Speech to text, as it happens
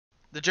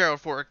the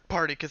Gerald Ford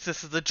party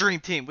consists of the dream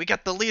team. We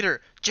got the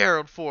leader,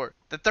 Gerald Ford,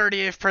 the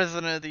 38th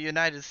president of the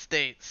United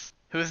States,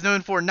 who is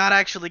known for not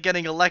actually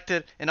getting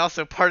elected and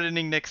also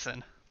pardoning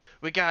Nixon.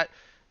 We got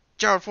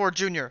Gerald Ford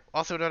Jr.,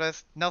 also known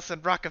as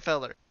Nelson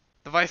Rockefeller,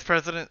 the vice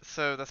president,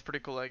 so that's pretty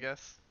cool, I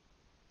guess.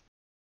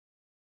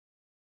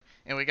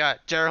 And we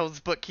got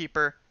Gerald's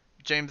bookkeeper,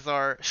 James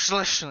R.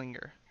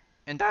 Schlesinger.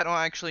 And I don't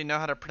actually know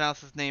how to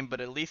pronounce his name,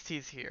 but at least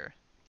he's here.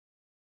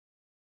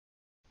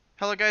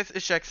 Hello guys,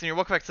 it's Jackson here.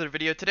 Welcome back to the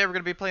video. Today we're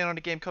going to be playing on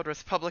a game called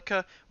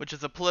Respublica, which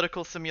is a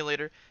political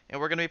simulator, and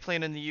we're going to be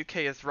playing in the UK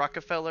as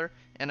Rockefeller,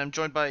 and I'm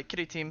joined by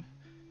KittyTeam,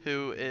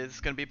 who is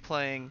going to be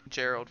playing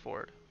Gerald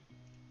Ford.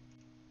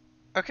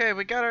 Okay,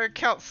 we got our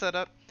account set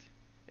up.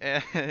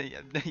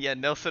 Yeah,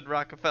 Nelson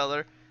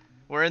Rockefeller.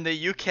 We're in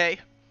the UK,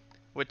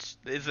 which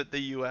isn't the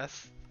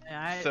US.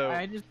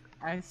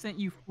 I sent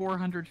you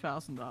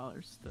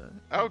 $400,000 to.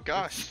 Oh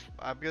gosh,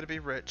 I'm gonna be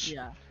rich.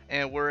 Yeah.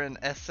 And we're in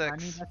Essex. I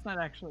mean, that's not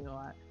actually a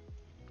lot.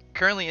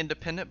 Currently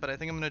independent, but I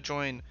think I'm gonna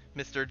join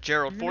Mr.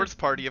 Gerald Ford's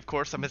party. Of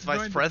course, I'm his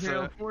vice president.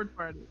 Gerald Ford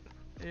party.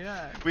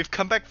 Yeah. We've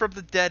come back from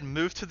the dead,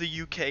 moved to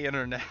the UK, and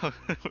are now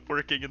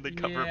working in the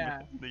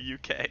government in the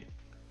UK.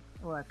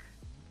 Look,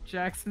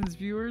 Jackson's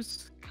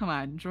viewers, come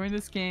on, join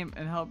this game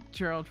and help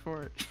Gerald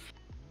Ford.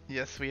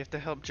 Yes, we have to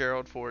help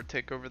Gerald Ford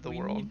take over the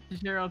world. We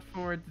need Gerald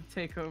Ford to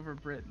take over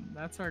Britain.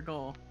 That's our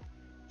goal.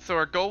 So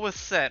our goal was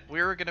set.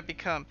 We were going to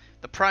become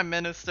the Prime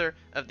Minister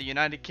of the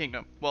United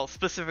Kingdom. Well,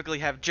 specifically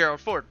have Gerald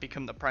Ford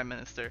become the Prime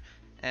Minister.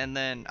 And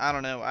then, I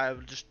don't know, I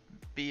would just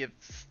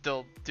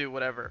still do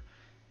whatever.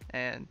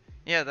 And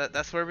yeah,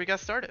 that's where we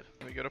got started.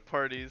 We go to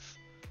parties.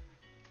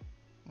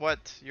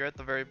 What? You're at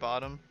the very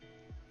bottom?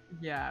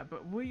 Yeah,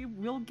 but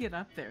we'll get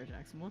up there,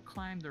 Jackson. We'll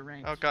climb the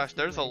ranks. Oh gosh,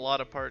 there's a lot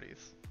of parties.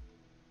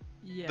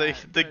 Yeah.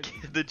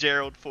 The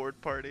Gerald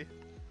Ford party.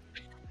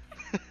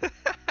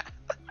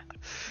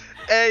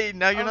 Hey,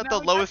 now you're not the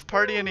lowest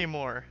party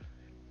anymore.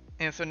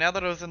 And so now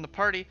that I was in the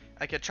party,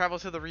 I could travel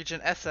to the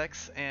region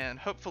Essex and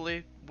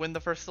hopefully win the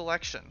first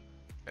election.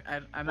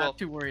 I'm not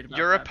too worried about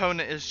your that.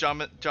 opponent is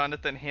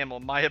Jonathan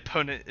Hamill. My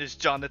opponent is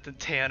Jonathan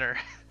Tanner.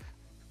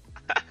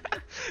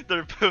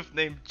 They're both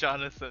named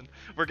Jonathan.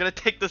 We're gonna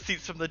take the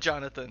seats from the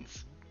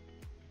Jonathans.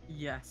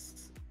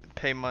 Yes.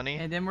 Pay money.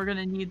 And then you're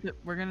gonna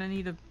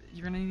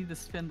need to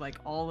spend like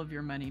all of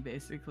your money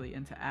basically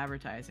into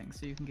advertising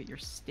so you can get your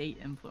state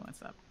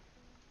influence up.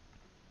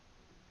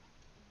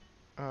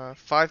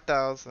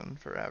 5,000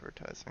 for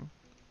advertising.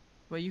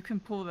 Well, you can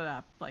pull that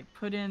up. Like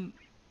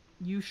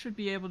you should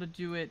be able to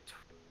do it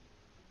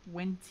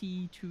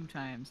 22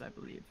 times, I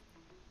believe,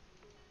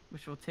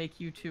 which will take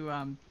you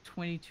to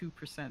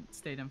 22%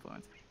 state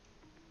influence.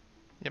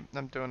 Yep,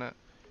 I'm doing it.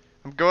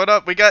 I'm going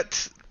up. We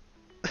got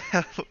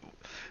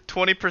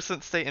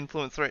 20% state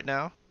influence right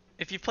now.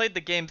 If you played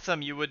the game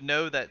some, you would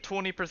know that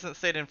 20%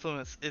 state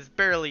influence is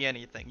barely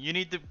anything. You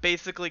need to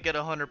basically get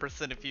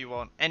 100% if you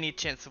want any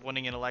chance of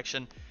winning an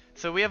election.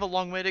 So we have a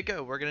long way to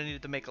go. We're going to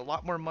need to make a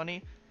lot more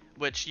money,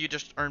 which you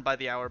just earn by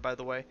the hour, by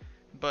the way.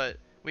 But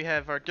we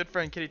have our good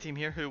friend KittyTeam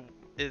here who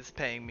is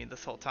paying me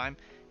this whole time.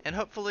 And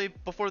hopefully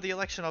before the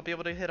election I'll be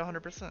able to hit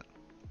 100%.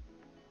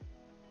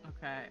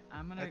 Okay,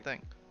 I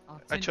think.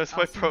 I chose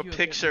my pro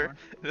picture.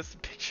 This is a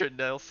picture of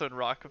Nelson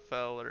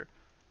Rockefeller,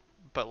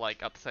 but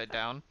like upside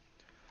down.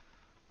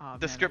 Oh,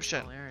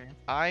 Description. Man,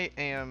 I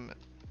am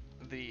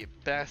the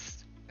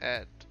best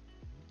at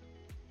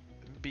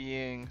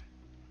being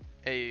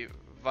a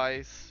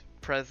vice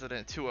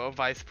president to a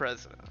vice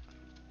president.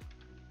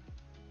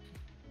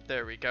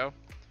 There we go.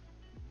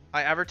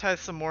 I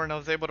advertised some more and I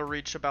was able to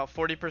reach about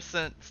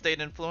 40%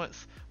 state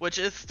influence, which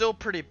is still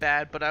pretty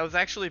bad, but I was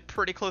actually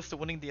pretty close to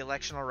winning the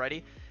election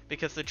already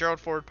because the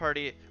Gerald Ford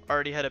party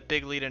already had a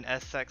big lead in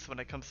Essex when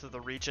it comes to the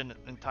region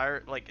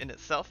in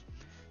itself.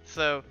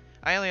 So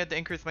I only had to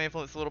increase my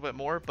influence a little bit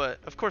more, but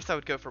of course I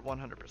would go for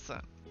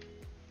 100%.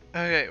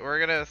 Okay, we're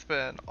gonna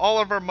spend all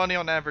of our money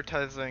on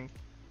advertising.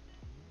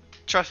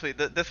 Trust me,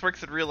 this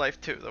works in real life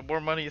too. The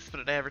more money you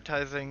spend on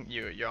advertising,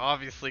 you're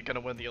obviously gonna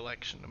win the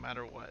election no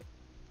matter what.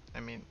 I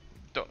mean,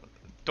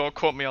 don't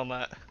quote me on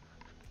that.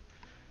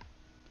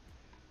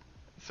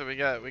 So we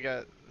got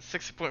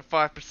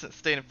 60.5%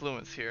 state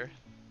influence here.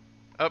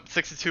 Oh,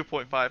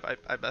 62.5.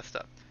 I messed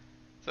up.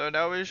 So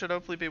now we should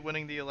hopefully be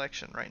winning the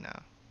election right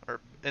now, or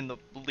in the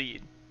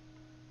lead.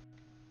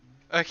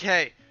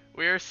 Okay,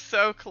 we are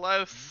so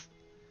close.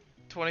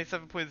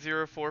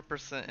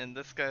 27.04%, and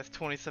this guy's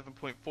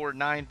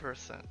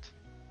 27.49%.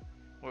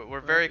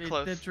 We're very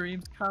close. The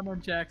dream's coming,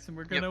 Jackson.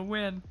 We're gonna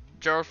win.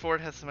 Gerald Ford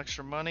has some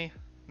extra money.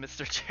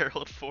 Mr.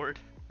 Gerald Ford.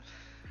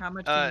 How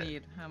much you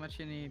need? How much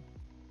you need?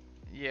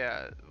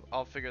 Yeah,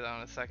 I'll figure that out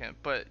in a second.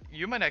 But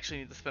you might actually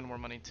need to spend more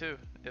money too,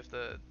 if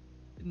the.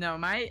 No,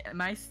 my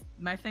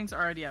thing's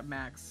already at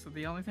max. So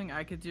the only thing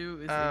I could do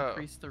is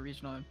increase the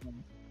regional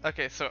influence.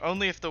 Okay, so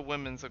only if the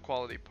Women's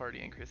Equality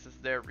Party increases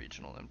their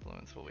regional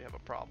influence will we have a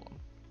problem.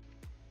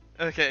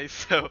 Okay,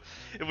 so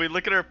if we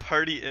look at our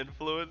party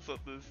influence on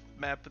this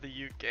map of the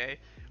UK,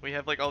 we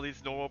have like all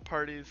these normal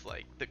parties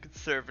like the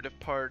Conservative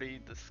Party,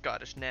 the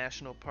Scottish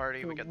National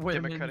Party, The we got the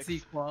Democratic,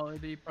 Women's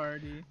Equality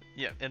Party.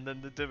 yeah, and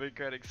then the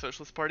Democratic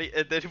Socialist Party,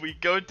 and then we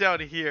go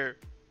down here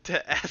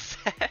to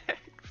Essex,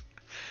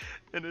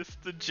 and it's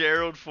the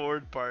Gerald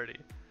Ford Party.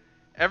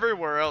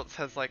 Everywhere else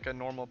has like a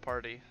normal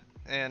party,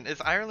 and is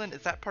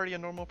that party a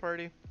normal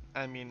party?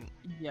 I mean,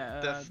 Yeah,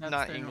 that's that's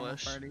not their normal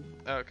English. party.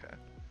 Okay.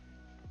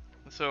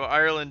 So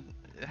Ireland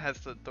has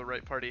the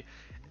right party.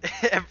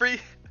 Every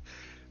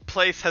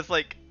place has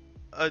like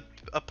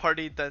a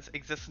party that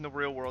exists in the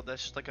real world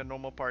that's just like a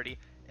normal party,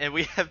 and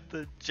we have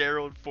the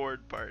Gerald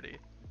Ford party.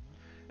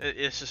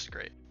 It's just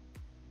great.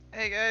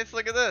 Hey guys,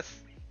 look at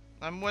this!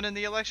 I'm winning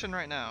the election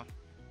right now,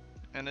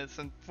 and it's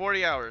in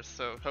 40 hours.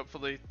 So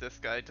hopefully this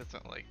guy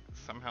doesn't like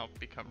somehow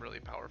become really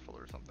powerful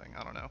or something.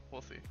 I don't know.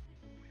 We'll see.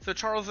 So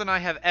Charles and I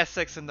have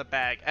Essex in the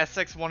bag.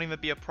 Essex won't even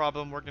be a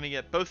problem. We're gonna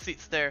get both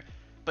seats there.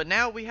 But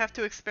now we have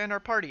to expand our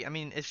party. I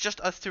mean, it's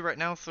just us two right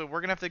now, so we're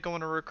gonna have to go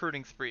on a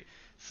recruiting spree.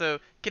 So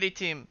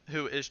KittyTeam,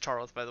 who is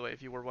Charles, by the way,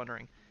 if you were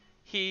wondering,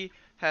 he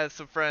has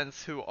some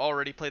friends who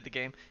already played the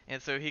game,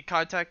 and so he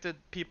contacted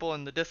people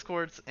in the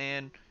Discords,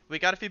 and we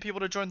got a few people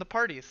to join the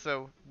party.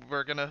 So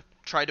we're gonna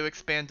try to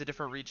expand to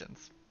different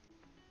regions.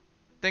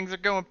 Things are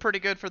going pretty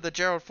good for the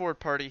Gerald Ford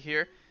party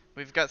here.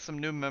 We've got some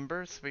new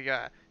members. We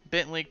got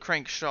Bentley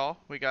Crankshaw.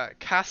 We got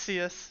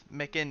Cassius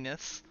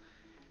McInnes.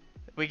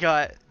 We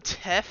got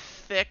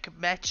Tefik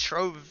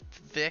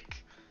Metrovic.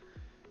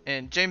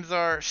 And James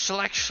R.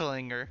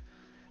 Schleckschlinger.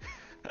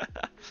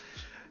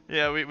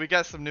 Yeah, we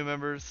got some new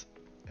members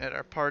at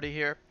our party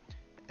here.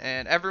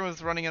 And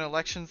everyone's running in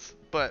elections,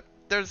 but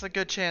there's a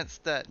good chance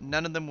that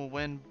none of them will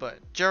win but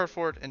Gerald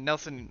Ford and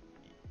Nelson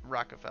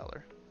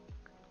Rockefeller.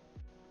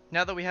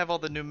 Now that we have all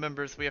the new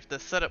members, we have to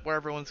set up where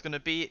everyone's going to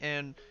be,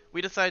 and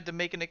we decided to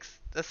make a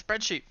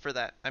spreadsheet for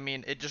that. I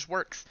mean, it just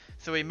works.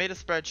 So we made a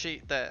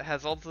spreadsheet that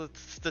has all the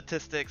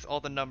statistics, all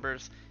the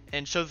numbers,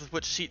 and shows us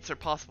which seats are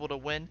possible to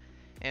win.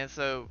 And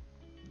so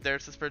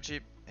there's the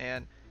spreadsheet,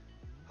 and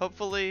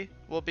hopefully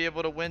we'll be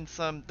able to win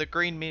some. The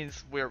green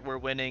means we're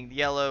winning,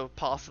 yellow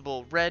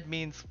possible, red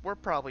means we're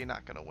probably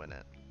not going to win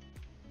it.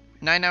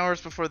 9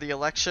 hours before the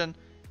election,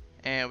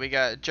 and we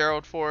got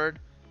Gerald Ford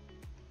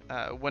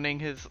winning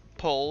his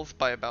polls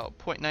by about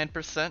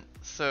 0.9%,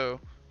 so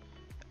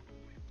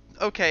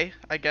okay,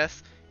 I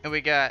guess. And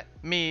we got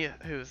me,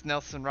 who's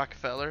Nelson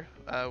Rockefeller,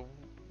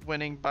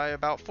 winning by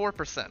about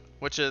 4%,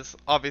 which is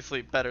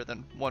obviously better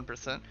than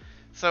 1%.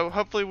 So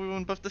hopefully we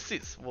win both the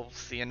seats. We'll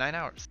see in 9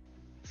 hours.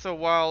 So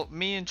while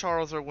me and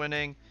Charles are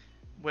winning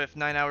with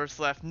 9 hours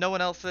left, no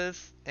one else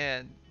is,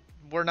 and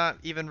we're not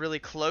even really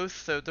close,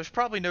 so there's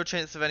probably no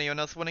chance of anyone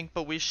else winning,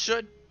 but we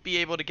should be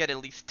able to get at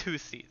least 2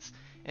 seats.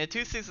 And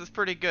 2 seats is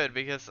pretty good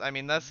because, I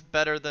mean, that's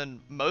better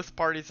than most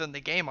parties in the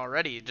game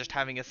already, just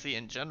having a seat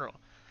in general.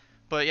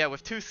 But yeah,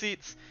 with 2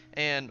 seats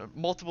and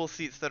multiple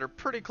seats that are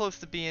pretty close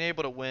to being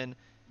able to win,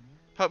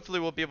 hopefully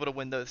we'll be able to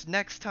win those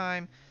next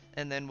time,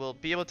 and then we'll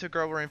be able to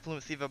grow our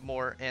influence even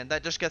more, and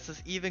that just gets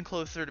us even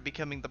closer to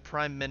becoming the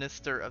Prime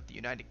Minister of the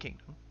United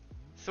Kingdom.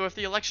 So with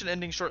the election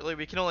ending shortly,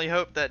 we can only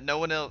hope that no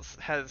one else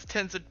has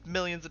tens of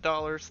millions of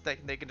dollars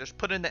that they can just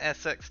put into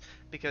Essex,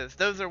 because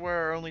those are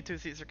where our only 2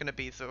 seats are going to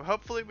be, so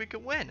hopefully we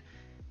can win.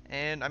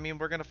 And, I mean,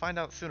 we're going to find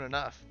out soon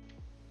enough.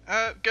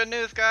 Good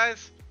news,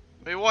 guys.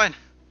 We won.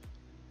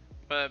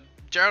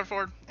 Gerald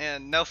Ford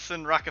and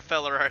Nelson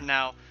Rockefeller are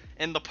now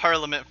in the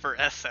parliament for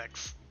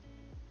Essex.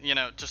 You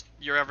know, just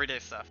your everyday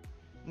stuff.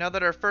 Now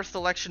that our first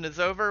election is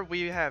over,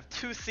 we have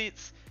 2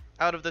 seats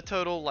out of the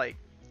total, like,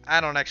 I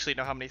don't actually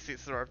know how many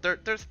seats there are.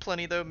 There's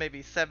plenty though,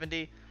 maybe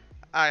 70.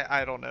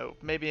 I don't know,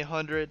 maybe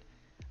 100.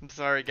 I'm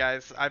sorry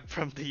guys, I'm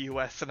from the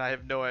US and I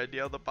have no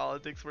idea how the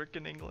politics work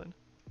in England.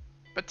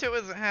 But 2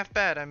 isn't half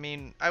bad. I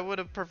mean, I would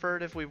have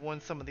preferred if we won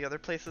some of the other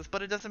places,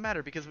 but it doesn't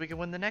matter because we can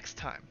win the next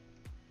time.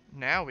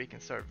 Now we can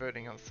start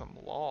voting on some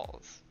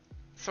laws.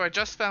 So I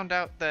just found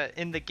out that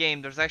in the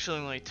game there's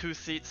actually only 2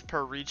 seats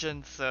per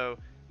region, so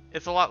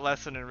it's a lot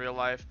less than in real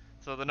life,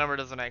 so the number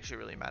doesn't actually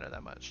really matter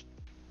that much.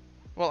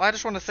 Well, I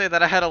just want to say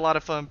that I had a lot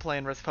of fun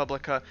playing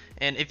Respublica,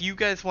 and if you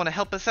guys want to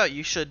help us out,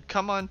 you should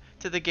come on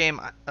to the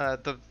game.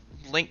 The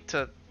link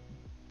to,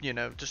 you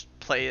know, just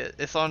play it,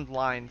 it's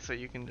online, so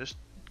you can just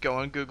go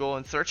on Google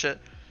and search it,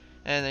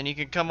 and then you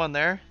can come on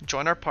there,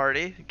 join our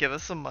party, give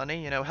us some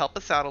money, you know, help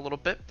us out a little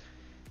bit,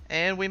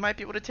 and we might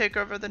be able to take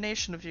over the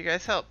nation if you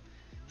guys help.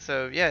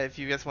 So yeah, if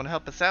you guys want to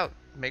help us out,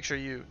 make sure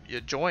you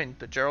join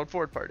the Gerald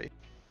Ford party.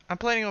 I'm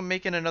planning on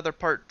making another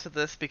part to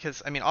this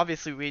because, I mean,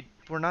 obviously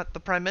we're not the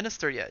Prime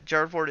Minister yet.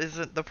 Gerald Ford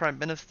isn't the Prime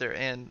Minister,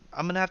 and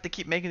I'm going to have to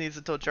keep making these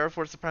until Gerald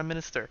Ford's the Prime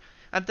Minister.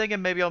 I'm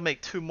thinking maybe I'll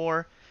make 2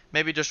 more,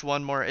 maybe just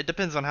 1 more. It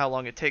depends on how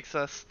long it takes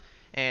us,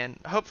 and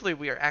hopefully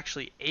we are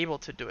actually able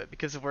to do it,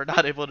 because if we're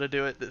not able to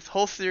do it, this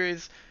whole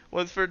series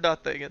was for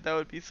nothing, and that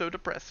would be so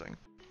depressing.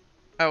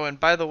 Oh, and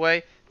by the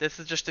way, this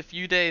is just a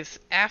few days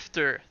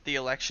after the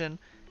election,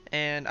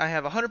 and I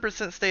have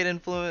 100% state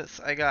influence.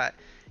 I got,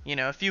 you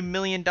know, a few $1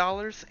 million,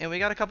 and we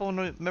got a couple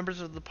of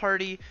members of the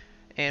party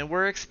And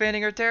we're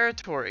expanding our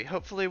territory.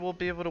 Hopefully we'll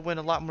be able to win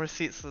a lot more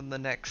seats in the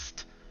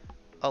next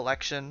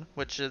election,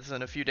 which is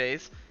in a few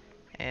days.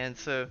 And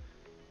so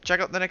check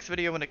out the next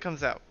video when it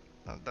comes out.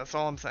 That's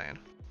all I'm saying.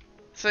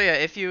 So yeah,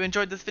 if you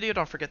enjoyed this video,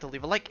 don't forget to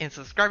leave a like and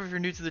subscribe if you're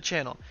new to the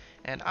channel.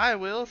 And I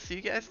will see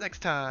you guys next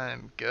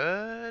time.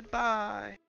 Goodbye.